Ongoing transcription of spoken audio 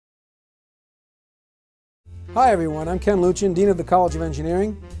Hi everyone, I'm Ken Lutchen, Dean of the College of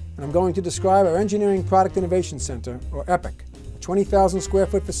Engineering, and I'm going to describe our Engineering Product Innovation Center, or EPIC, a 20,000 square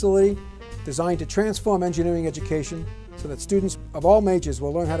foot facility designed to transform engineering education so that students of all majors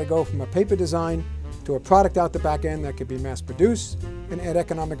will learn how to go from a paper design to a product out the back end that could be mass produced and add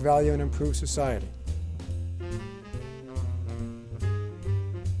economic value and improve society.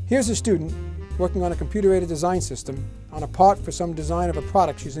 Here's a student working on a computer-aided design system on a part for some design of a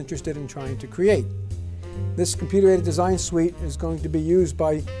product she's interested in trying to create. This computer-aided design suite is going to be used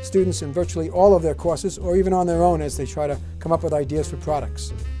by students in virtually all of their courses or even on their own as they try to come up with ideas for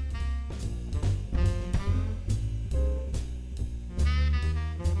products.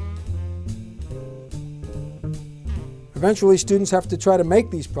 Eventually, students have to try to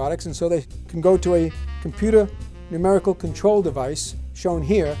make these products, and so they can go to a computer numerical control device, shown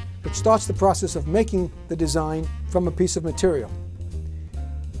here, which starts the process of making the design from a piece of material.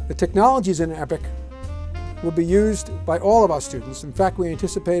 The technologies in EPIC will be used by all of our students. In fact, we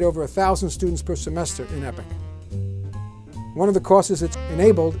anticipate over 1,000 students per semester in EPIC. One of the courses that's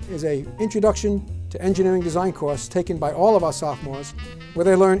enabled is an Introduction to Engineering Design course taken by all of our sophomores, where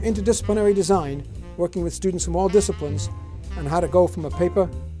they learn interdisciplinary design, working with students from all disciplines, and how to go from a paper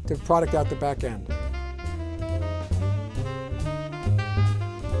to product out the back end.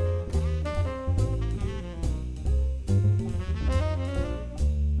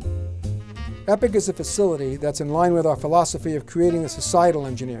 EPIC is a facility that's in line with our philosophy of creating the societal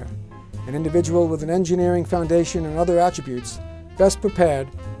engineer, an individual with an engineering foundation and other attributes best prepared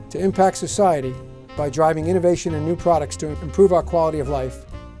to impact society by driving innovation and new products to improve our quality of life,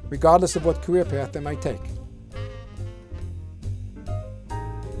 regardless of what career path they might take.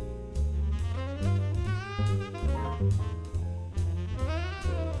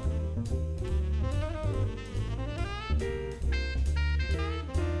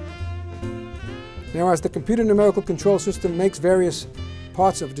 Now, as the computer numerical control system makes various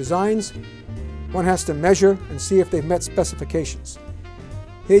parts of designs, one has to measure and see if they've met specifications.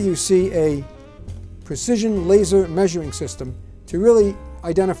 Here you see a precision laser measuring system to really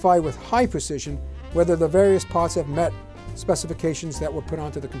identify with high precision whether the various parts have met specifications that were put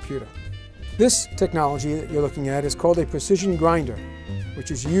onto the computer. This technology that you're looking at is called a precision grinder,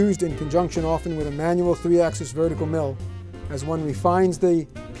 which is used in conjunction often with a manual 3-axis vertical mill as one refines the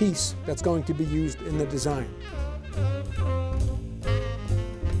piece that's going to be used in the design.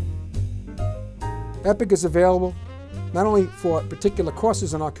 EPIC is available not only for particular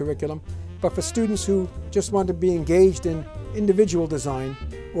courses in our curriculum, but for students who just want to be engaged in individual design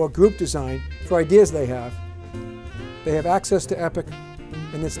or group design for ideas they have. They have access to EPIC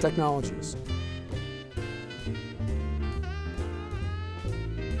and its technologies.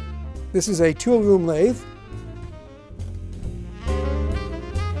 This is a tool room lathe.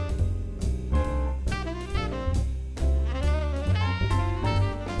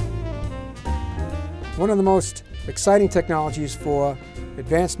 One of the most exciting technologies for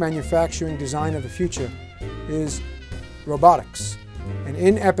advanced manufacturing design of the future is robotics. And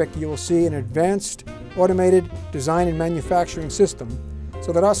in EPIC you will see an advanced automated design and manufacturing system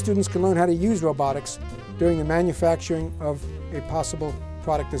so that our students can learn how to use robotics during the manufacturing of a possible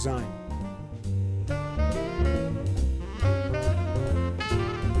product design.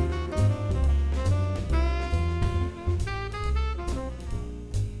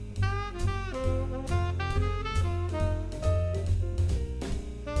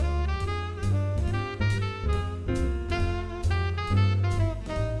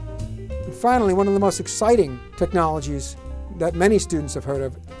 Finally, one of the most exciting technologies that many students have heard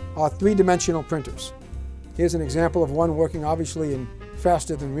of are three-dimensional printers. Here's an example of one working obviously in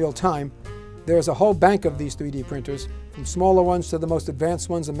faster than real time. There's a whole bank of these 3D printers, from smaller ones to the most advanced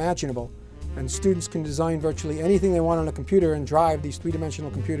ones imaginable, and students can design virtually anything they want on a computer and drive these three-dimensional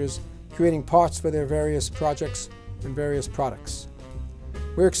computers, creating parts for their various projects and various products.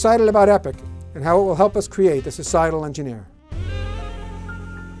 We're excited about EPIC and how it will help us create the societal engineer.